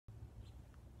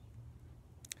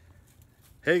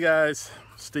Hey guys,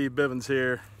 Steve Bivens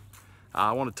here.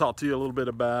 I want to talk to you a little bit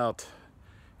about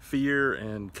fear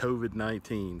and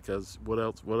COVID-19 because what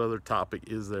other topic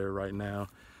is there right now?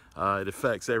 It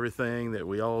affects everything that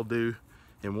we all do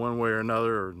in one way or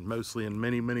another, or mostly in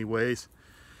many ways.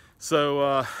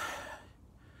 So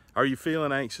are you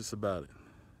feeling anxious about it?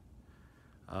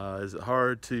 Is it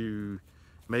hard to,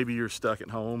 maybe you're stuck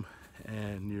at home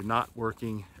and you're not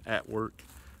working at work,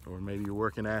 or maybe you're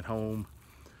working at home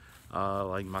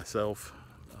like myself,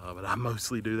 but I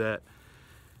mostly do that.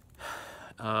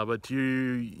 But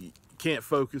you can't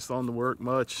focus on the work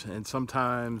much, and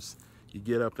sometimes you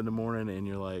get up in the morning and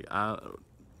you're like, I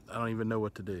don't even know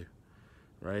what to do,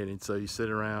 right? And so you sit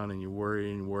around and you worry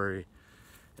and worry,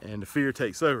 and the fear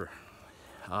takes over.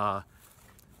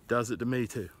 Does it to me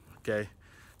too, okay?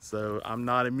 So I'm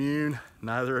not immune,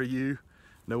 neither are you,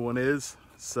 no one is.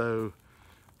 So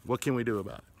what can we do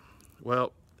about it?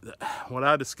 Well, what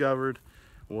I discovered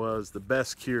was the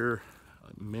best cure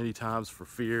many times for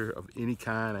fear of any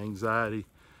kind, anxiety,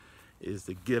 is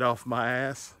to get off my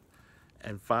ass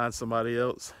and find somebody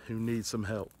else who needs some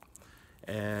help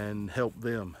and help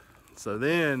them. So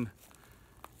then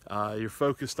you're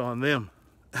focused on them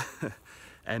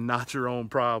and not your own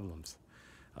problems.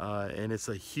 And it's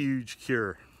a huge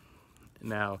cure.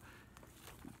 Now,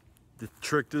 the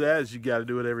trick to that is you got to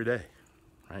do it every day,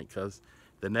 right? Because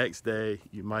the next day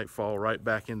you might fall right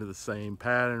back into the same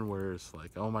pattern where it's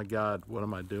like, oh my God, what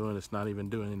am I doing? It's not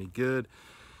even doing any good.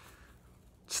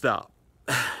 Stop.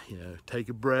 Take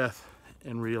a breath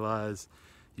and realize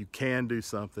you can do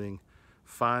something.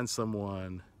 Find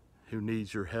someone who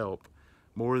needs your help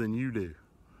more than you do,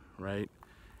 right?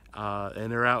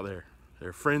 And they're out there.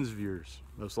 They're friends of yours,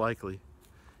 most likely.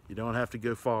 You don't have to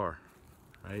go far,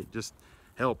 right? Just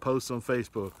help post on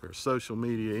Facebook or social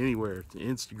media, anywhere,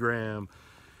 Instagram,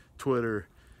 Twitter,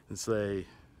 and say,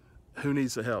 who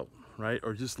needs the help, right?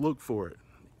 Or just look for it.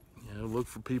 Look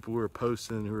for people who are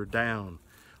posting, who are down,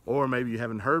 or maybe you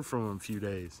haven't heard from them in a few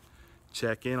days.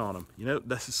 Check in on them.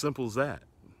 That's as simple as that.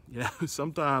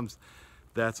 Sometimes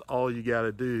that's all you got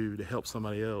to do to help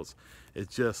somebody else.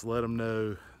 It's just let them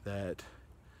know that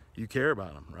you care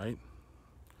about them, right?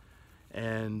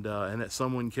 And that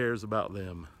someone cares about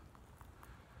them.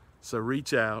 So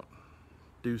reach out,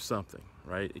 do something,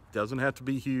 right? It doesn't have to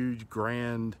be huge,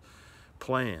 grand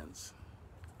plans.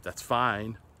 That's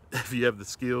fine if you have the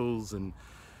skills and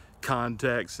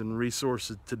contacts and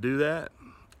resources to do that.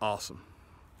 Awesome.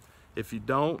 If you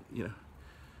don't,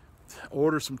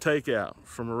 order some takeout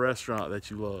from a restaurant that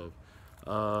you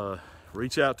love.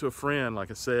 Reach out to a friend,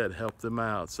 like I said, help them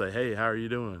out. Say, hey, how are you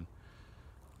doing?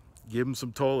 Give them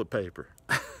some toilet paper.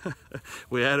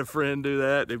 We had a friend do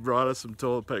that. They brought us some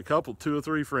toilet paper. Two or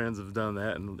three friends have done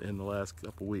that in the last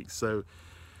couple weeks. So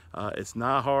it's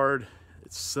not hard.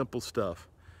 It's simple stuff.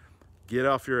 Get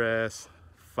off your ass,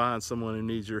 find someone who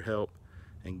needs your help,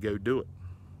 and go do it.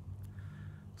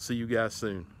 See you guys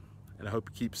soon. And I hope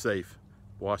you keep safe.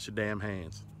 Wash your damn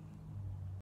hands.